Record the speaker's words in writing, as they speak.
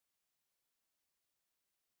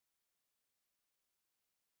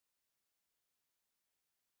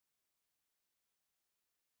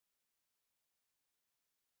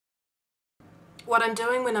What I'm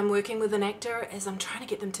doing when I'm working with an actor is I'm trying to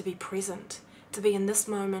get them to be present, to be in this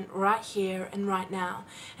moment right here and right now,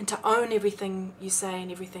 and to own everything you say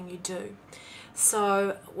and everything you do.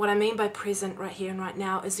 So what I mean by present right here and right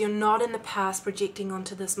now is you're not in the past projecting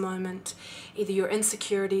onto this moment either your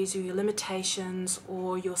insecurities or your limitations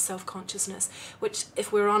or your self-consciousness, which,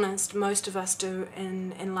 if we're honest, most of us do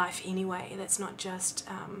in life anyway. That's not just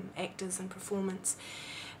actors and performance.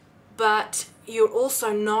 But you're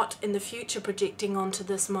also not in the future projecting onto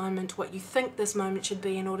this moment what you think this moment should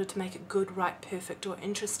be in order to make it good, right, perfect, or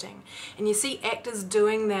interesting. And you see actors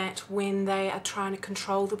doing that when they are trying to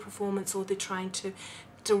control the performance, or they're trying to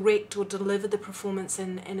direct or deliver the performance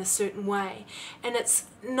in a certain way. And it's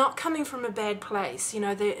not coming from a bad place. You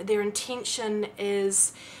know, their intention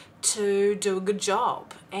is to do a good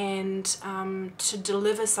job and to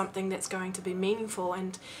deliver something that's going to be meaningful,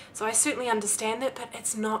 and so I certainly understand that, but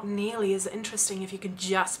it's not nearly as interesting if you can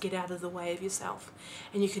just get out of the way of yourself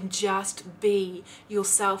and you can just be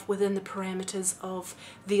yourself within the parameters of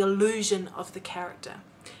the illusion of the character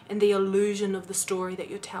and the illusion of the story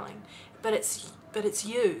that you're telling. But it's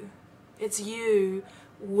you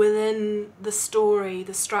within the story,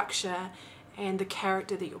 the structure, and the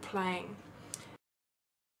character that you're playing.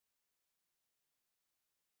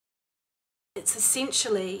 It's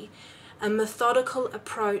essentially a methodical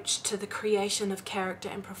approach to the creation of character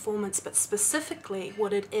and performance, but specifically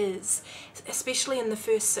what it is, especially in the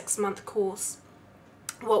first 6-month course,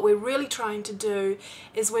 what we're really trying to do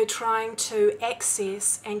is we're trying to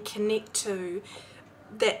access and connect to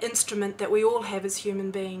that instrument that we all have as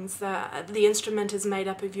human beings. The instrument is made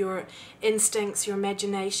up of your instincts, your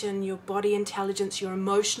imagination, your body intelligence, your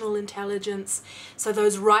emotional intelligence, so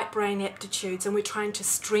those right brain aptitudes, and we're trying to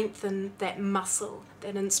strengthen that muscle,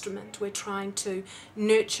 that instrument. We're trying to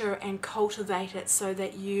nurture and cultivate it so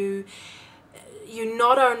that you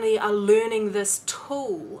not only are learning this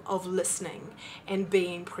tool of listening and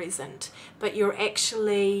being present, but you're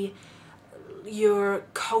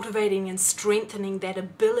cultivating and strengthening that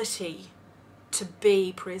ability to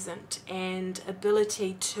be present and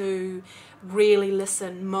ability to really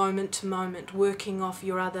listen moment to moment, working off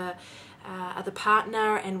your other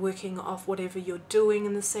partner and working off whatever you're doing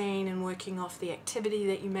in the scene and working off the activity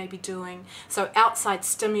that you may be doing. So outside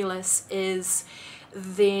stimulus is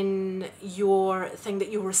then your thing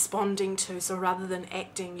that you're responding to. So rather than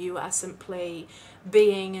acting, you are simply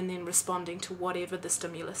being and then responding to whatever the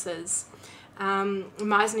stimulus is.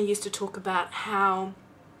 Meisner used to talk about how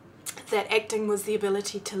that acting was the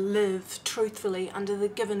ability to live truthfully under the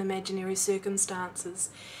given imaginary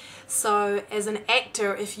circumstances. So as an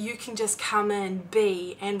actor, if you can just come in,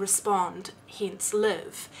 be and respond, hence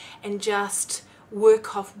live, and just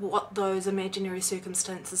work off what those imaginary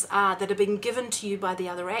circumstances are that have been given to you by the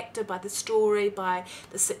other actor, by the story, by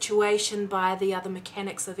the situation, by the other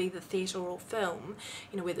mechanics of either theatre or film,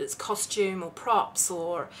 you know, whether it's costume or props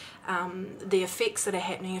or the effects that are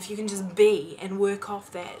happening. If you can just be and work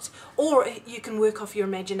off that, or you can work off your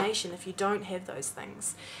imagination if you don't have those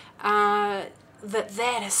things, that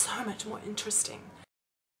is so much more interesting.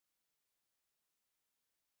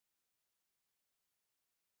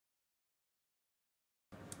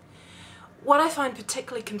 What I find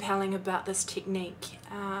particularly compelling about this technique,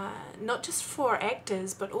 not just for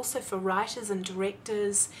actors but also for writers and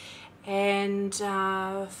directors and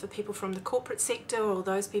for people from the corporate sector or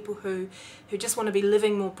those people who just want to be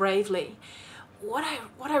living more bravely, what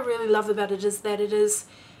I really love about it is that it is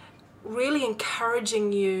really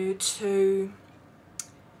encouraging you to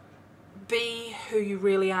be who you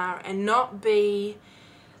really are and not be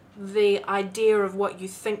the idea of what you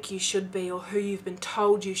think you should be or who you've been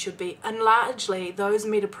told you should be. And largely those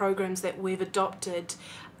meta programs that we've adopted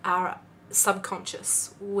are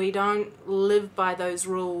subconscious. We don't live by those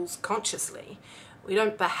rules consciously. We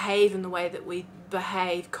don't behave in the way that we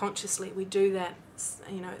behave consciously. We do that,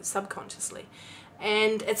 you know, subconsciously.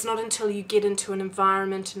 And it's not until you get into an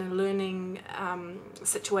environment and a learning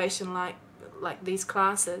situation like these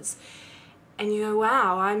classes and you go,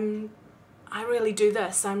 wow, I really do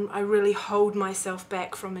this. I really hold myself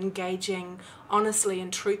back from engaging honestly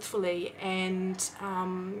and truthfully, and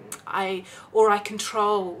I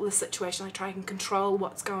control the situation. I try and control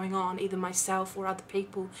what's going on, either myself or other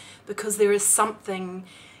people, because there is something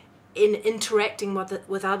in interacting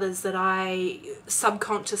with others that I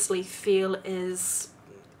subconsciously feel is,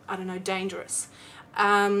 I don't know, dangerous.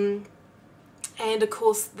 And of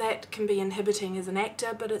course that can be inhibiting as an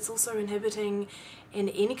actor, but it's also inhibiting in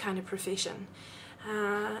any kind of profession.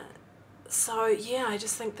 So yeah, I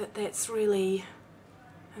just think that that's really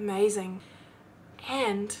amazing,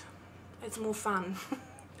 and it's more fun.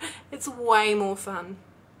 It's way more fun.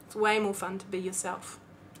 It's way more fun to be yourself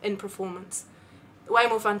in performance. Way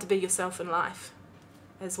more fun to be yourself in life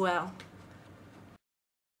as well.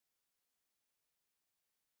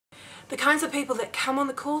 The kinds of people that come on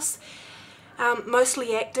the course,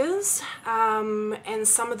 mostly actors, and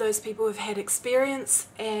some of those people have had experience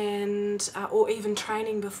and or even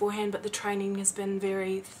training beforehand, but the training has been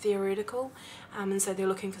very theoretical, and so they're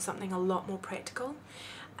looking for something a lot more practical.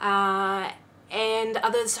 And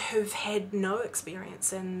others who've had no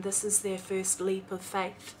experience, and this is their first leap of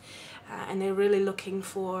faith, and they're really looking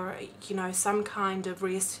for, you know, some kind of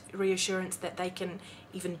reassurance that they can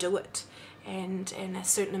even do it, and a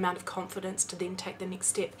certain amount of confidence to then take the next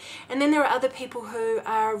step. And then there are other people who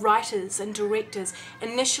are writers and directors,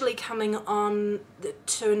 initially coming on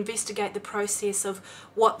to investigate the process of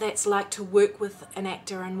what that's like to work with an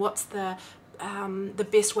actor, and what's the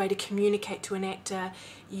best way to communicate to an actor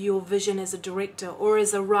your vision as a director, or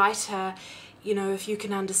as a writer. You know, if you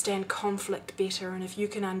can understand conflict better, and if you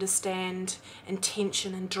can understand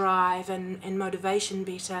intention and drive and motivation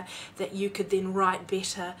better, that you could then write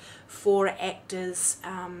better for actors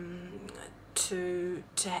to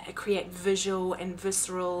create visual and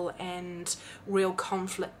visceral and real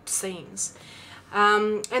conflict scenes.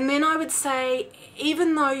 And then I would say,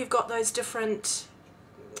 even though you've got those different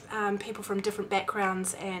people from different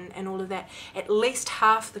backgrounds and all of that, at least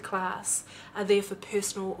half the class are there for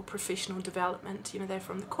personal or professional development. You know, they're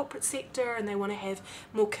from the corporate sector and they want to have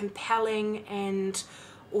more compelling and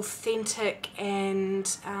authentic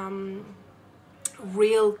and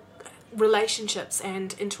real relationships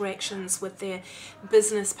and interactions with their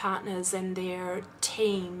business partners and their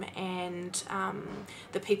team and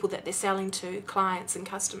the people that they're selling to, clients and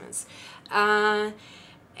customers. And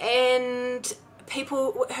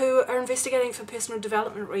people who are investigating for personal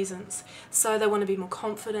development reasons. So they want to be more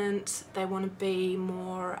confident, they want to be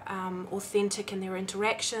more authentic in their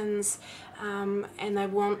interactions, and they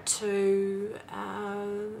want to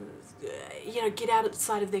you know, get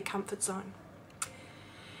outside of their comfort zone.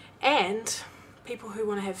 And people who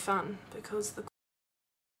want to have fun, because the